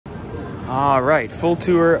All right, full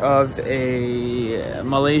tour of a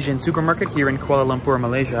Malaysian supermarket here in Kuala Lumpur,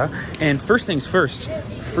 Malaysia. And first things first,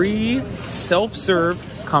 free self-serve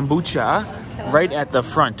kombucha right at the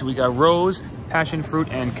front. We got rose, passion fruit,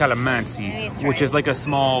 and calamansi, which is like a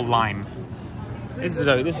small lime. This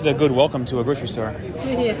is a good welcome to a grocery store.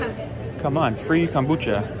 Yeah. Come on, free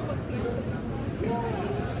kombucha.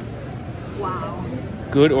 Wow.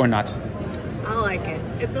 Good or not? I like it.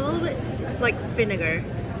 It's a little bit like vinegar,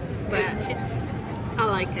 but I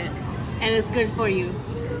like it, and it's good for you.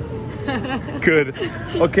 Good.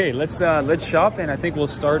 Okay, let's shop, and I think we'll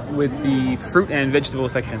start with the fruit and vegetable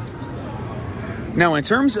section. Now, in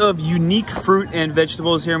terms of unique fruit and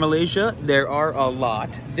vegetables here in Malaysia, there are a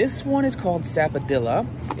lot. This one is called sapadilla.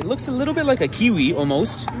 It looks a little bit like a kiwi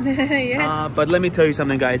almost. Yes. But let me tell you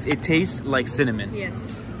something, guys. It tastes like cinnamon.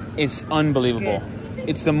 Yes. It's unbelievable.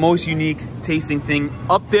 It's the most unique tasting thing,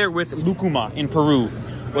 up there with lucuma in Peru,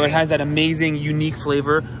 where it has that amazing, unique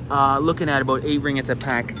flavor. Looking at about 8 ringgits a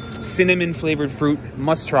pack. Cinnamon flavored fruit,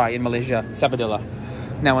 must try in Malaysia, sapadilla.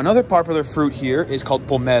 Now, another popular fruit here is called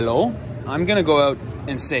pomelo. I'm gonna go out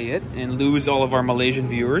and say it and lose all of our Malaysian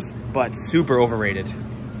viewers, but super overrated.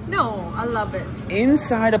 No, I love it.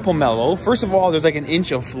 Inside a pomelo, first of all, there's like an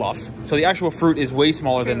inch of fluff. So the actual fruit is way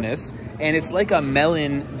smaller than this. And it's like a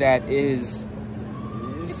melon that is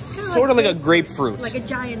sort of like a grapefruit. Like a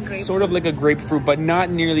giant grapefruit. Sort of like a grapefruit, but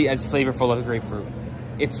not nearly as flavorful as a grapefruit.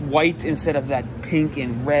 It's white instead of that pink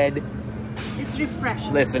and red. It's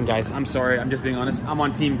refreshing. Listen, guys, I'm sorry. I'm just being honest. I'm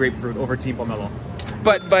on team grapefruit over team pomelo.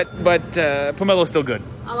 But pomelo's still good.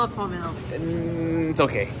 I love pomelo. It's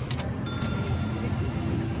okay.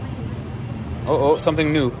 Oh,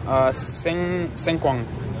 something new. Sengkuang.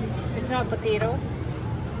 It's not potato.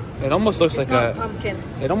 It almost looks It's like not a pumpkin.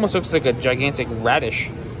 It almost looks like a gigantic radish,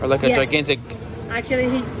 or like a gigantic.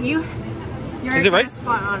 Actually, you're Is it right?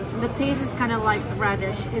 spot on. The taste is kind of like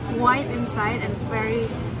radish. It's white inside and it's very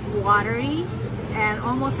watery and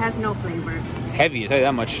almost has no flavor. It's heavy. I tell you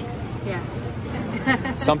that much. Yes.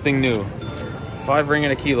 Something new. 5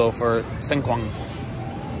 ringgit a kilo for Sengkuang.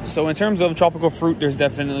 So in terms of tropical fruit, there's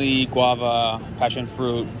definitely guava, passion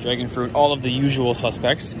fruit, dragon fruit, all of the usual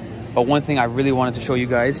suspects. But one thing I really wanted to show you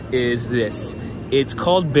guys is this. It's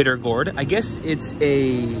called bitter gourd. I guess it's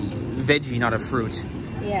a veggie, not a fruit.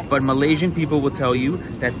 Yes. But Malaysian people will tell you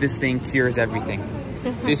that this thing cures everything.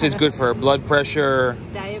 This is good for blood pressure,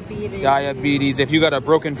 diabetes. If you got a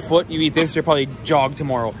broken foot, you eat this, you'll probably jog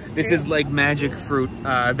tomorrow. This is like magic fruit,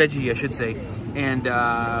 veggie, I should say. And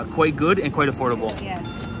quite good and quite affordable. Yes.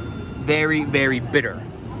 Very, very bitter.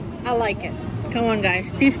 I like it. Come on, guys.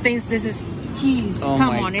 Steve thinks this is cheese. Oh Come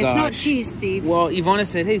my on, gosh. it's not cheese, Steve. Well, Ivana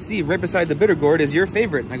said, hey, Steve, right beside the bitter gourd is your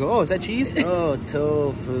favorite. And I go, oh, is that cheese? Oh,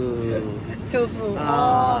 tofu. Tofu.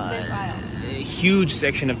 Oh, this aisle. A huge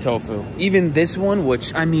section of tofu. Even this one,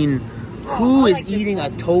 which, I mean, who is eating a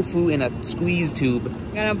tofu in a squeeze tube?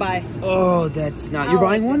 Gonna buy. Oh, that's not... You're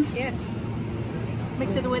buying one? Yes.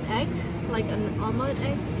 Mix it with eggs, like an omelet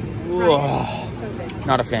eggs. Oh, so good.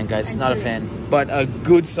 not a fan, guys. And not chili. a fan. But a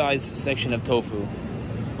good sized section of tofu.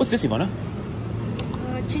 What's this, Ivana?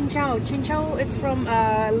 Chinchou. Chinchou, it's from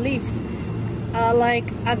leaves. Like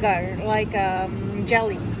agar, like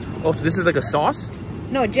jelly. Oh, so this is like a sauce?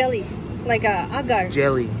 No, jelly. Like agar.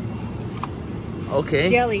 Jelly. Okay.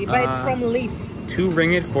 Jelly, but it's from leaf. 2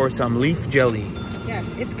 ringgit for some leaf jelly. Yeah,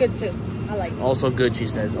 it's good too. I like it. Also good, she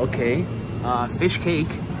says. Okay. Fish cake.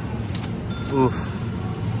 Oof.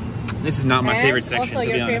 This is not my favorite section, also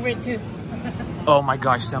to be your honest. favorite too. Oh my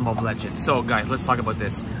gosh, sambal belacan. So guys, let's talk about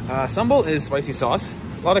this. Sambal is spicy sauce.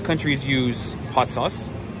 A lot of countries use hot sauce.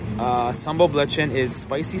 Sambal belacan is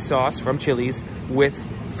spicy sauce from chilies with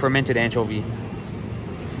fermented anchovy.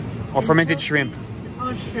 Or fermented shrimp.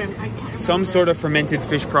 Oh, shrimp. I can't Some remember. sort of fermented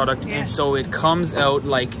fish product. Yes. And so it comes out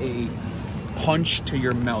like a punch to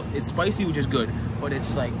your mouth. It's spicy, which is good. But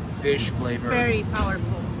it's like fish flavor. Very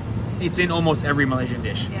powerful. It's in almost every Malaysian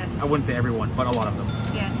dish. Yes. I wouldn't say everyone, but a lot of them.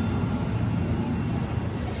 Yes.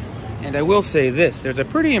 And I will say this, there's a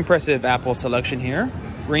pretty impressive apple selection here,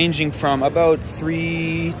 ranging from about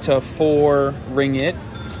 3 to 4 ringgit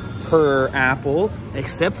per apple,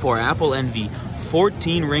 except for apple envy.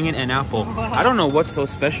 14 ringgit an apple. Wow. I don't know what's so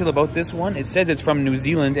special about this one. It says it's from New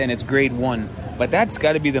Zealand and it's grade 1, but that's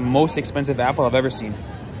got to be the most expensive apple I've ever seen.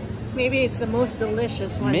 Maybe it's the most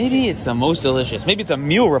delicious one. Maybe too. it's the most delicious. Maybe it's a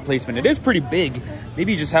meal replacement. It is pretty big.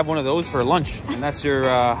 Maybe you just have one of those for lunch, and that's your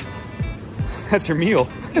that's your meal.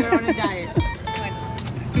 You're on a diet.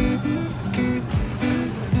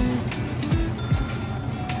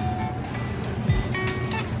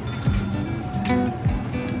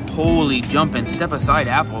 Holy jumping, step aside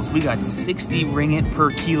apples. We got 60 ringgit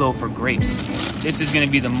per kilo for grapes. This is gonna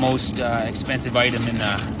be the most expensive item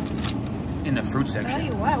in the fruit section. Tell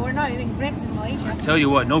you what, we're not eating grapes in Malaysia. Tell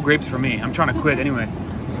you what, no grapes for me. I'm trying to quit anyway.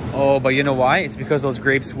 Oh, but you know why? It's because those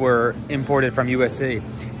grapes were imported from USA.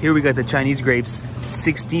 Here we got the Chinese grapes,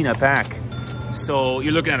 16 a pack. So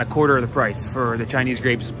you're looking at a quarter of the price for the Chinese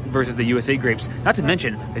grapes versus the USA grapes. Not to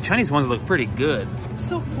mention, the Chinese ones look pretty good. It's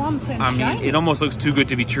so plump and I mean, shiny. it almost looks too good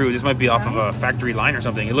to be true. This might be off of a factory line or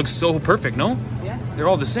something. It looks so perfect, no? Yes. They're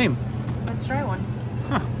all the same. Let's try one.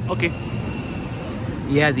 Huh, okay.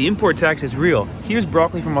 Yeah, the import tax is real. Here's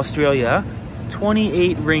broccoli from Australia,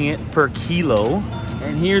 28 ringgit per kilo.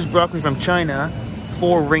 And here's broccoli from China,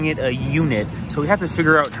 4 ringgit a unit. So we have to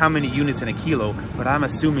figure out how many units in a kilo, but I'm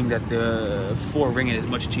assuming that the 4 ringgit is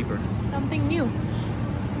much cheaper. Something new.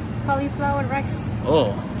 Cauliflower rice.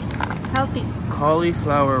 Oh. Healthy.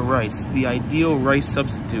 Cauliflower rice, the ideal rice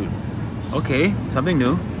substitute. Okay, something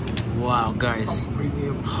new. Wow, guys.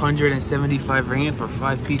 175 ringgit for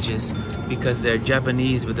 5 peaches because they're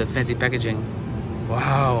Japanese with the fancy packaging.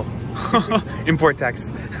 Wow. Import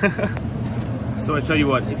tax. So I tell you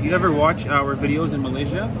what, if you ever watch our videos in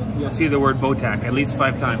Malaysia, you'll see the word botak at least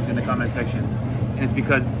 5 times in the comment section. And it's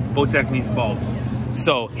because botak means bald.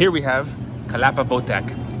 So here we have Kalapa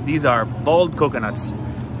botak. These are bald coconuts.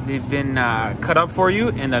 They've been cut up for you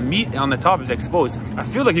and the meat on the top is exposed. I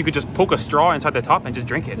feel like you could just poke a straw inside the top and just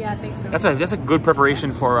drink it. Yeah, I think so. That's a good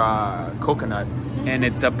preparation for coconut. And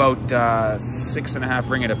it's about 6.5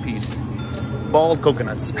 ringgit a piece. Bald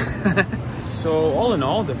coconuts. So all in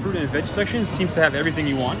all, the fruit and veg section seems to have everything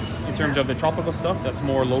you want in terms of the tropical stuff that's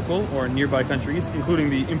more local or nearby countries, including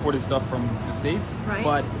the imported stuff from the States. Right.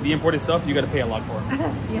 But the imported stuff, you got to pay a lot for.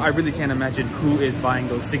 Yes. I really can't imagine who is buying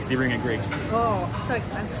those 60 ringgit grapes. Oh, so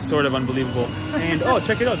expensive. Sort of unbelievable. And oh,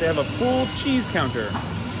 check it out. They have a full cheese counter.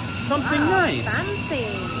 Something nice. Fancy.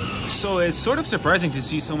 So it's sort of surprising to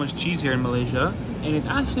see so much cheese here in Malaysia. And it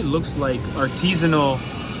actually looks like artisanal,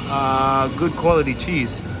 good quality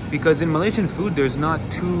cheese. Because in Malaysian food, there's not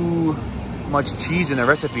too much cheese in the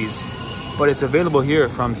recipes, but it's available here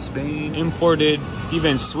from Spain, imported,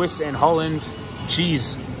 even Swiss and Holland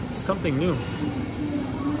cheese, something new.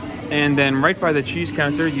 And then right by the cheese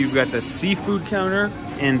counter, you've got the seafood counter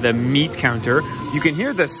and the meat counter. You can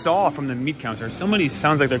hear the saw from the meat counter. Somebody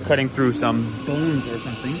sounds like they're cutting through some bones or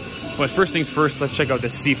something. But first things first, let's check out the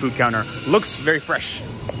seafood counter. Looks very fresh.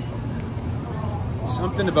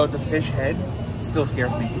 Something about the fish head still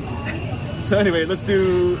scares me. So anyway, let's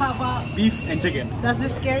do beef and chicken. Does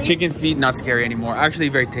this scare you? Chicken feet, not scary anymore. Actually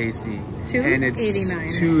very tasty. And it's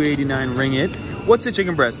 2.89. 2.89 ringgit. What's the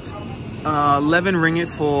chicken breast? 11 ringgit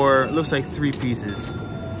for, looks like 3 pieces.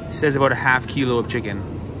 It says about a half kilo of chicken.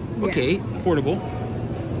 Yeah. Okay, affordable.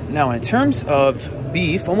 Now in terms of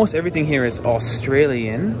beef, almost everything here is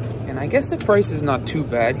Australian. And I guess the price is not too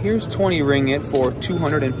bad. Here's 20 ringgit for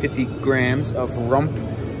 250 grams of rump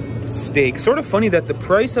steak. Sort of funny that the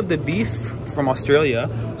price of the beef from Australia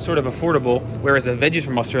sort of affordable, whereas the veggies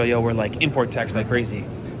from Australia were like import tax like crazy.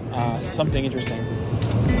 Something interesting.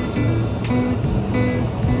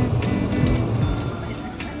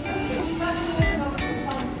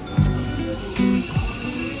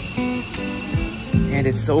 And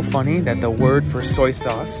it's so funny that the word for soy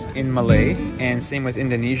sauce in Malay, and same with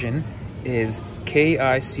Indonesian, is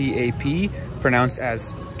K-I-C-A-P, pronounced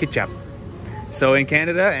as ketchup. So in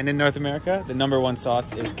Canada and in North America, the #1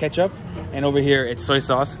 sauce is ketchup. And over here, it's soy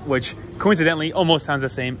sauce, which coincidentally almost sounds the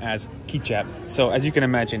same as ketchup. So as you can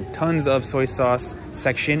imagine, tons of soy sauce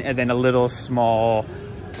section and then a little small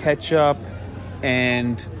ketchup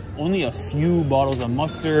and only a few bottles of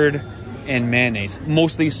mustard and mayonnaise.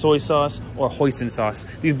 Mostly soy sauce or hoisin sauce.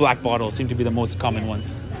 These black bottles seem to be the most common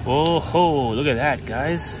ones. Oh ho, look at that,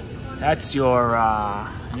 guys. That's your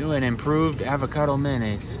new and improved avocado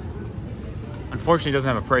mayonnaise. Unfortunately, it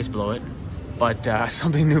doesn't have a price below it, but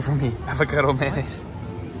something new for me, avocado mayonnaise.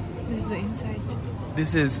 This is the inside.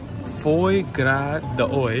 This is foie gras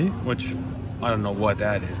d'oie, which I don't know what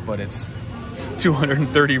that is, but it's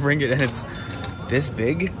 230 ringgit and it's this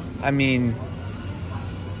big. I mean,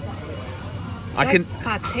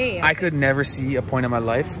 I could never see a point in my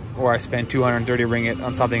life where I spent 230 ringgit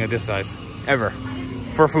on something of this size, ever.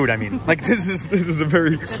 For food, I mean. Like this is a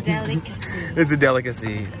very... It's a delicacy. It's a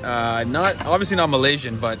delicacy. Obviously not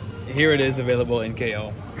Malaysian, but here it is available in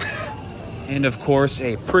KL. And of course,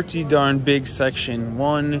 a pretty darn big section.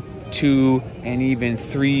 1, 2, and even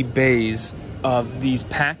 3 bays of these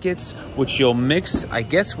packets, which you'll mix, I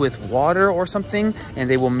guess, with water or something, and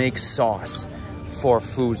they will make sauce. for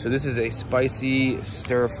food. So this is a spicy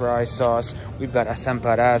stir-fry sauce. We've got asam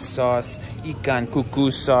pedas sauce, ikan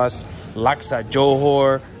kukus sauce, laksa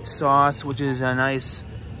johor sauce, which is a nice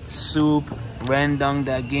soup, rendang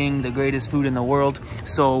daging, the greatest food in the world.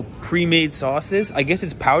 So pre-made sauces, I guess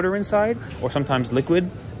it's powder inside or sometimes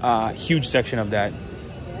liquid. Huge section of that.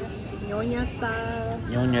 Nyonya style.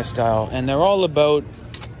 Nyonya style. And they're all about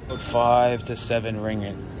 5 to 7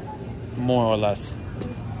 ringgit, more or less.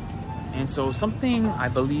 And so something, I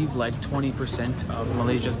believe like 20% of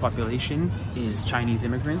Malaysia's population is Chinese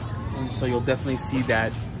immigrants. And so you'll definitely see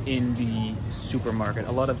that in the supermarket,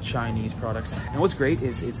 a lot of Chinese products. And what's great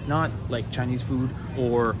is it's not like Chinese food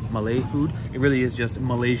or Malay food. It really is just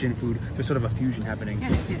Malaysian food. There's sort of a fusion happening.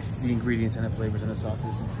 Yes, yes. The ingredients and the flavors and the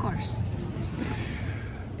sauces. Of course.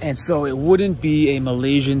 And so it wouldn't be a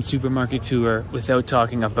Malaysian supermarket tour without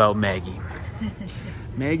talking about Maggi.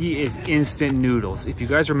 Maggi is instant noodles. If you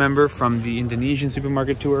guys remember from the Indonesian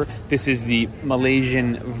supermarket tour, this is the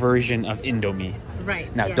Malaysian version of Indomie.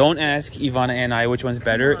 Right. Now, don't ask Ivana and I which one's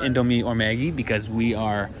better, Indomie or Maggi, because we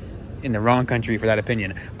are in the wrong country for that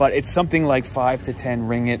opinion. But it's something like 5 to 10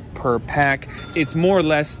 ringgit per pack. It's more or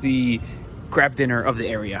less the craft dinner of the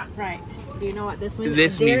area. Right. Do you know what this means?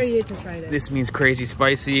 This I dare means you to try this. This means crazy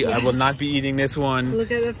spicy. Yes. I will not be eating this one. Look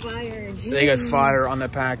at the fire. They got fire on the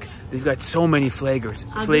pack. They've got so many flavors.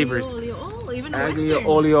 Aglio olio, even Aglio Western.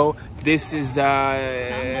 olio. This is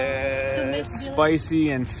Sambal, spicy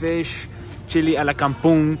and fish. Chili a la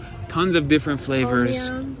kampung. Tons of different flavors.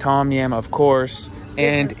 Tom yam, of course.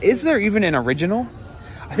 And is there even an original?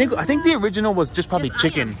 I think the original was just probably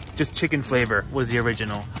chicken. Just chicken flavor was the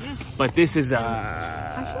original. Yes. But this is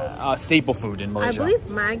a staple food in Malaysia. I believe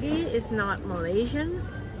Maggi is not Malaysian,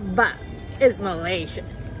 but it's Malaysian.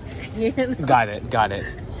 You know? Got it.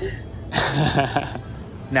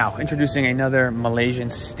 Now, introducing another Malaysian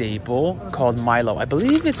staple called Milo. I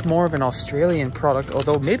believe it's more of an Australian product,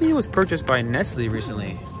 although maybe it was purchased by Nestle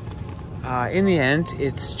recently. In the end,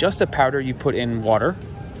 it's just a powder you put in water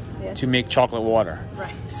to make chocolate water.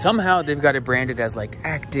 Right. Somehow they've got it branded as like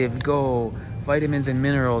Active Go, vitamins and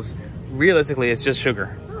minerals. Realistically, it's just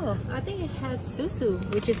sugar. Oh, I think it has susu,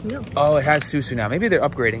 which is milk. Oh, it has susu now. Maybe they're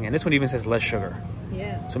upgrading, and this one even says less sugar.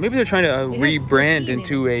 Yeah. So maybe they're trying to rebrand protein in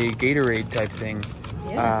into a Gatorade type thing.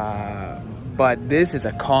 Yeah. But this is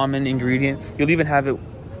a common ingredient. You'll even have it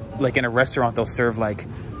like in a restaurant. They'll serve like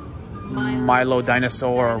Milo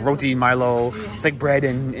dinosaur or roti Milo. Yes. It's like bread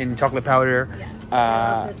and chocolate powder. Yeah.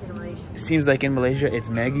 I love this in Malaysia. Seems like in Malaysia it's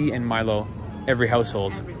Maggi and Milo. Every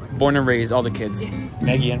household. Everywhere. Born and raised, all the kids. Yes.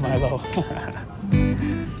 Maggi and Milo.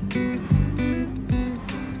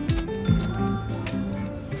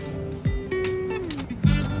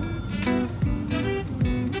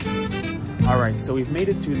 Alright, so we've made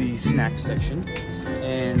it to the snacks section,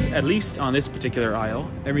 and at least on this particular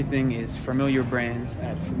aisle, everything is familiar brands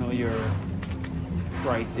at familiar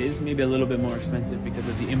prices, maybe a little bit more expensive because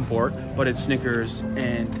of the import, but it's Snickers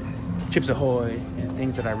and Chips Ahoy and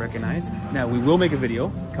things that I recognize. Now, we will make a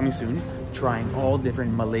video coming soon trying all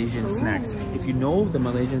different Malaysian snacks. If you know the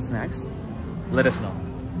Malaysian snacks, let us know.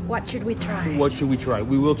 What should we try? What should we try?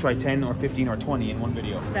 We will try 10 or 15 or 20 in one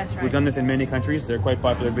video. That's right. We've done this in many countries. They're quite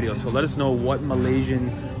popular videos. So let us know what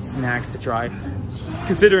Malaysian snacks to try,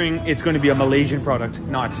 considering it's going to be a Malaysian product,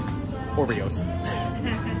 not Oreos.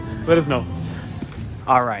 Let us know.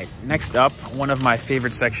 All right, next up, one of my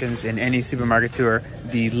favorite sections in any supermarket tour,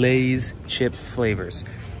 the Lay's chip flavors.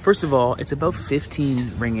 First of all, it's about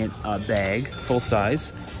 15 ringgit a bag, full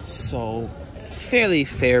size. So fairly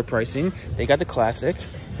fair pricing. They got the classic.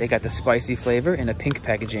 They got the spicy flavor in a pink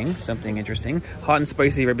packaging, something interesting. Hot and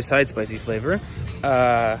spicy right beside spicy flavor.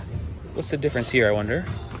 What's the difference here, I wonder?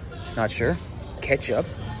 Not sure. Ketchup.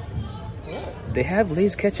 They have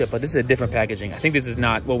Lay's ketchup, but this is a different packaging. I think this is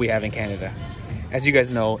not what we have in Canada. As you guys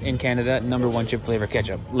know, in Canada, #1 chip flavor,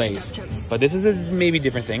 ketchup, Lay's. But this is a maybe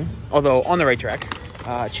different thing, although on the right track.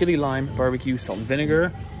 Chili, lime, barbecue, salt and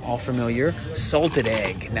vinegar, all familiar. Salted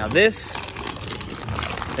egg. Now this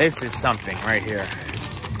is something right here.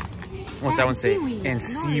 What's that one say? Seaweed. And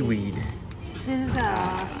seaweed. This is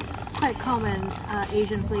quite common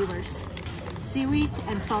Asian flavors. Seaweed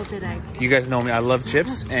and salted egg. You guys know me, I love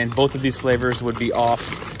chips, and both of these flavors would be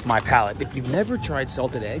off my palate. If you've never tried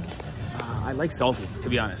salted egg, I like salty, to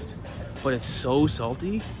be honest. But it's so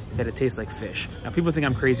salty that it tastes like fish. Now, people think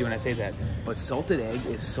I'm crazy when I say that, but salted egg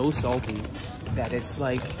is so salty that it's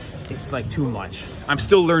like too much. I'm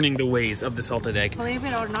still learning the ways of the salted egg. Believe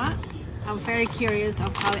it or not, I'm very curious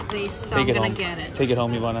of how it tastes, so I'm gonna get it. Take it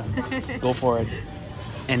home, Ivana. Go for it.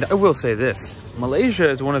 And I will say this, Malaysia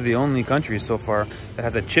is one of the only countries so far that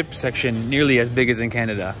has a chip section nearly as big as in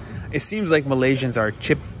Canada. It seems like Malaysians are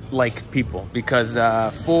chip-like people because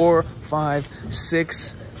 4, 5,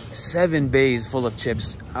 6, 7 bays full of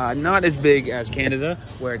chips. Not as big as Canada,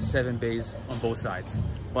 where it's 7 bays on both sides.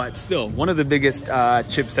 But still, one of the biggest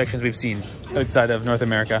chip sections we've seen outside of North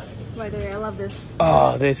America. By the way, I love this.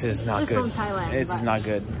 Oh, this is not good. good. This from Thailand. This is not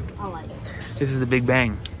good. I like it. This is the Big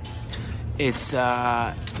Bang. It's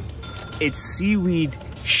seaweed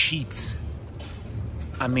sheets.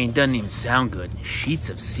 I mean, doesn't even sound good. Sheets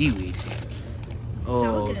of seaweed.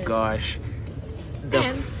 Oh gosh. The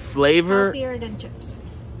and flavor. Healthier than chips.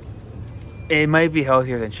 It might be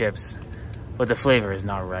healthier than chips, but the flavor is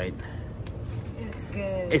not right. It's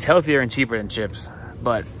good. It's healthier and cheaper than chips,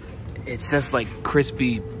 but it's just like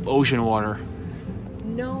crispy ocean water.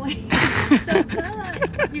 No way. It's so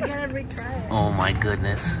good. You gotta retry it. Oh my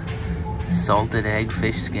goodness. Salted egg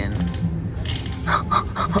fish skin.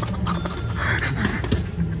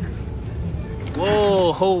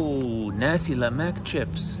 Whoa, ho, nasi lemak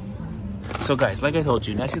chips. So guys, like I told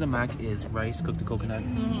you, nasi lemak is rice cooked in coconut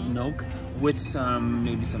milk with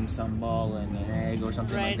maybe some sambal and an egg or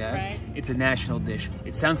something like that. Right. It's a national dish.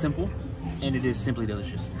 It sounds simple, and it is simply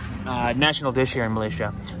delicious. National dish here in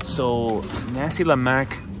Malaysia. So nasi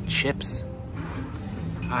lemak chips.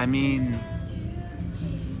 I mean,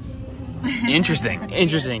 interesting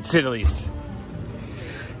to say the least.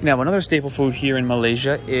 Now, another staple food here in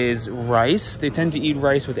Malaysia is rice. They tend to eat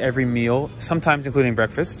rice with every meal, sometimes including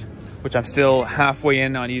breakfast, which I'm still halfway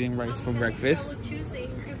in on eating rice for breakfast. So choosing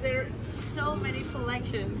because there are so many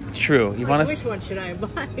selections. True. You want which one should I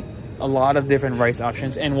buy? a lot of different rice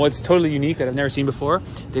options. And what's totally unique that I've never seen before,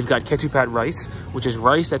 they've got ketupat rice, which is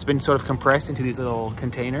rice that's been sort of compressed into these little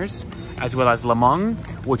containers, as well as lemang,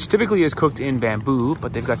 which typically is cooked in bamboo,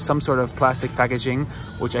 but they've got some sort of plastic packaging,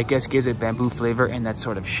 which I guess gives it bamboo flavor and that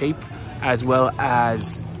sort of shape, as well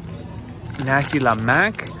as nasi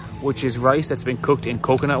lemak, which is rice that's been cooked in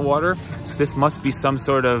coconut water. So this must be some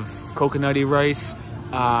sort of coconutty rice.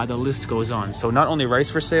 The list goes on. So not only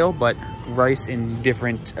rice for sale, but rice in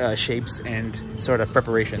different shapes and sort of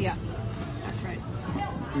preparations. Yeah, that's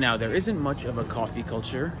right. Now, there isn't much of a coffee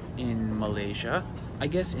culture in Malaysia. I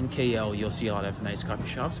guess in KL you'll see a lot of nice coffee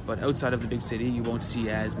shops, but outside of the big city you won't see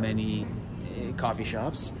as many coffee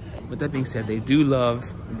shops. But that being said, they do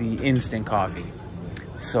love the instant coffee.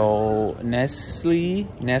 So Nescafe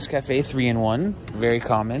 3-in-1, very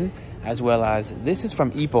common, as well as this is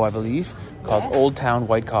from Ipoh, I believe, called Old Town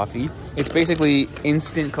White Coffee. It's basically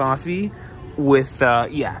instant coffee with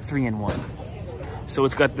 3-in-1. So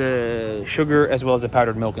it's got the sugar as well as the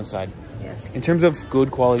powdered milk inside. Yes. In terms of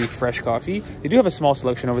good quality fresh coffee, they do have a small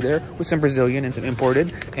selection over there with some Brazilian and some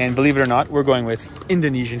imported. And believe it or not, we're going with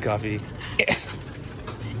Indonesian coffee.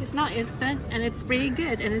 It's not instant, and it's pretty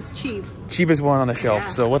good, and it's cheap. Cheapest one on the shelf, Yeah.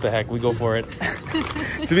 so what the heck, we go for it.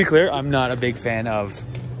 To be clear, I'm not a big fan of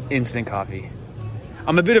instant coffee.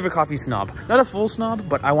 I'm a bit of a coffee snob. Not a full snob,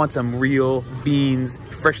 but I want some real beans,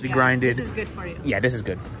 freshly grinded. This is good for you. Yeah, this is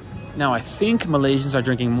good. Now, I think Malaysians are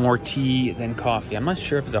drinking more tea than coffee. I'm not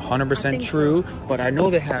sure if it's 100% true, but I know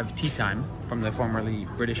they have tea time from the formerly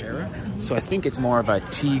British era. So I think it's more of a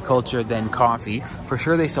tea culture than coffee. For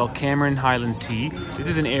sure, they sell Cameron Highlands tea. This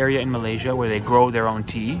is an area in Malaysia where they grow their own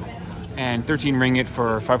tea. And 13 ringgit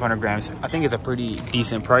for 500 grams, I think is a pretty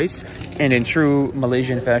decent price. And in true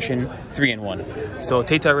Malaysian fashion, 3-in-1. So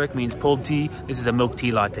teh tarik means pulled tea. This is a milk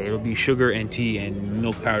tea latte. It'll be sugar and tea and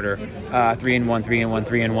milk powder. 3-in-1, 3-in-1,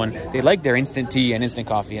 3-in-1. They like their instant tea and instant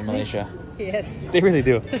coffee in Malaysia. Yes. They really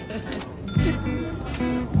do.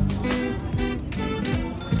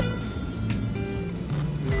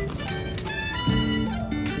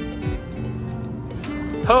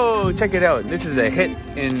 Oh, check it out. This is a hit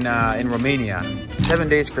in Romania. 7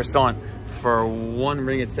 days croissant for 1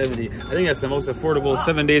 ringgit 70. I think that's the most affordable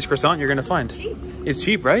 7 days croissant you're gonna find. Cheap. It's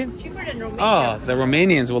cheap, right? Cheaper than Romania. Oh, the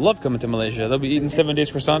Romanians will love coming to Malaysia. They'll be eating 7 days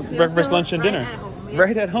croissant, breakfast, lunch, and dinner.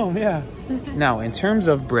 Right at home, yeah. Now, in terms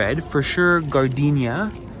of bread, for sure,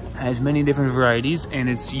 gardenia has many different varieties, and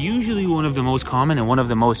it's usually one of the most common and one of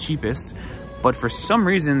the most cheapest. But for some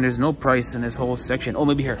reason, there's no price in this whole section. Oh,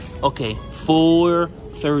 maybe here. Okay,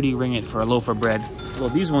 4.30 ringgit for a loaf of bread. Well,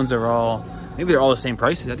 these ones are all, maybe they're all the same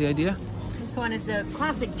price. Is that the idea? This one is the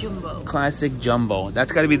classic jumbo. Classic jumbo.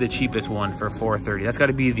 That's got to be the cheapest one for 4.30. That's got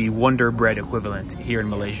to be the Wonder Bread equivalent here in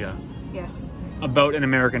Malaysia. Yes. About an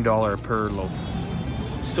American dollar per loaf.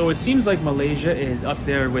 So it seems like Malaysia is up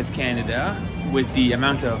there with Canada with the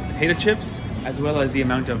amount of potato chips as well as the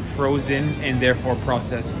amount of frozen and therefore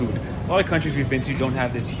processed food. A lot of countries we've been to don't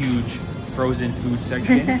have this huge frozen food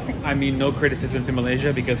section. I mean, no criticism to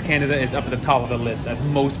Malaysia because Canada is up at the top of the list as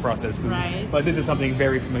most processed food. Right. But this is something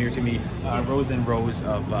very familiar to me. Rows and rows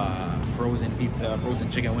of frozen pizza, frozen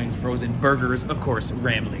chicken wings, frozen burgers, of course,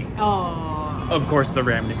 Ramly. Oh. Of course, the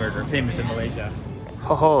Ramly burger, famous in Malaysia.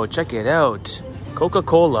 Ho, check it out.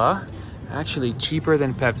 Coca-Cola, actually cheaper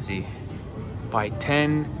than Pepsi by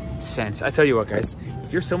 10 cents. I tell you what, guys,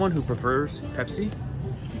 if you're someone who prefers Pepsi,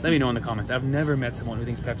 let me know in the comments. I've never met someone who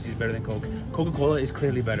thinks Pepsi is better than Coke. Coca-Cola is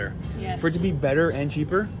clearly better. Yes. For it to be better and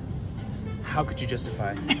cheaper, how could you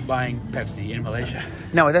justify buying Pepsi in Malaysia?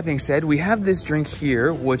 Now, with that being said, we have this drink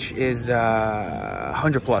here, which is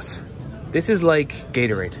 100 plus. This is like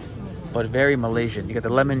Gatorade, but very Malaysian. You got the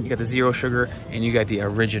lemon, you got the zero sugar, and you got the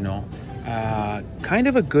original. Kind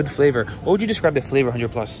of a good flavor. What would you describe the flavor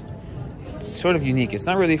 100 plus? It's sort of unique. It's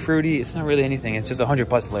not really fruity. It's not really anything. It's just 100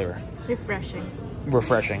 plus flavor.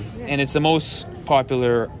 Refreshing. Yeah. And it's the most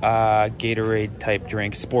popular Gatorade type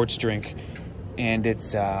drink, sports drink, and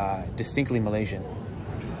it's distinctly Malaysian.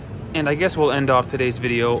 And I guess we'll end off today's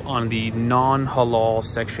video on the non-halal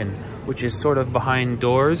section, which is sort of behind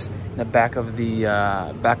doors in the back of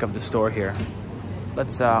the store here.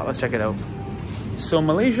 Let's check it out. So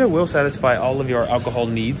Malaysia will satisfy all of your alcohol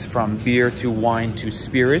needs from beer to wine to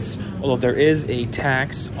spirits, although there is a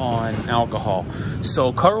tax on alcohol.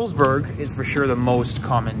 So Carlsberg is for sure the most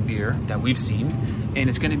common beer that we've seen, and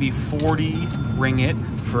it's going to be 40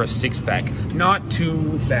 ringgit for a 6-pack. Not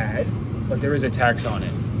too bad, but there is a tax on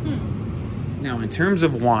it. Now, in terms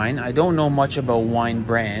of wine, I don't know much about wine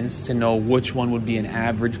brands to know which one would be an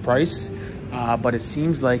average price, but it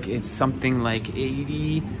seems like it's something like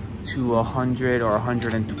 80 to 100 or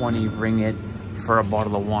 120 ringgit for a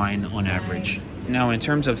bottle of wine on average. Now, in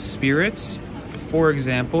terms of spirits, for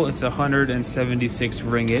example, it's 176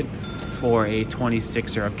 ringgit for a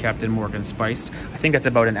 26er of Captain Morgan spiced. I think that's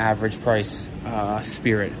about an average price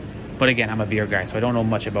spirit. But again, I'm a beer guy, so I don't know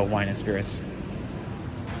much about wine and spirits.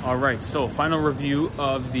 All right, so final review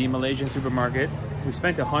of the Malaysian supermarket. We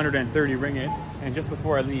spent 130 ringgit, and just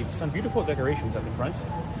before I leave, some beautiful decorations at the front,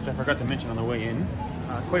 which I forgot to mention on the way in.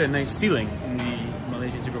 Quite a nice ceiling in the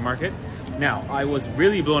Malaysian supermarket. Now, I was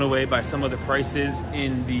really blown away by some of the prices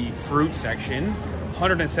in the fruit section.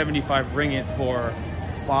 175 ringgit for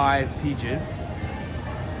 5 peaches.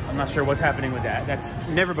 I'm not sure what's happening with that. That's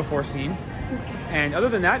never before seen. And other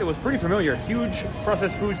than that, it was pretty familiar. Huge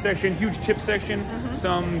processed food section, huge chip section,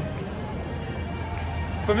 some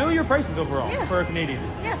familiar prices overall for a Canadian.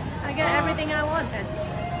 Yeah, I get everything I wanted.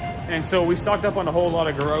 And so we stocked up on a whole lot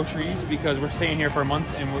of groceries because we're staying here for a month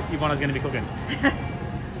and Ivana's going to be cooking.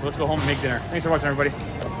 So let's go home and make dinner. Thanks for watching, everybody.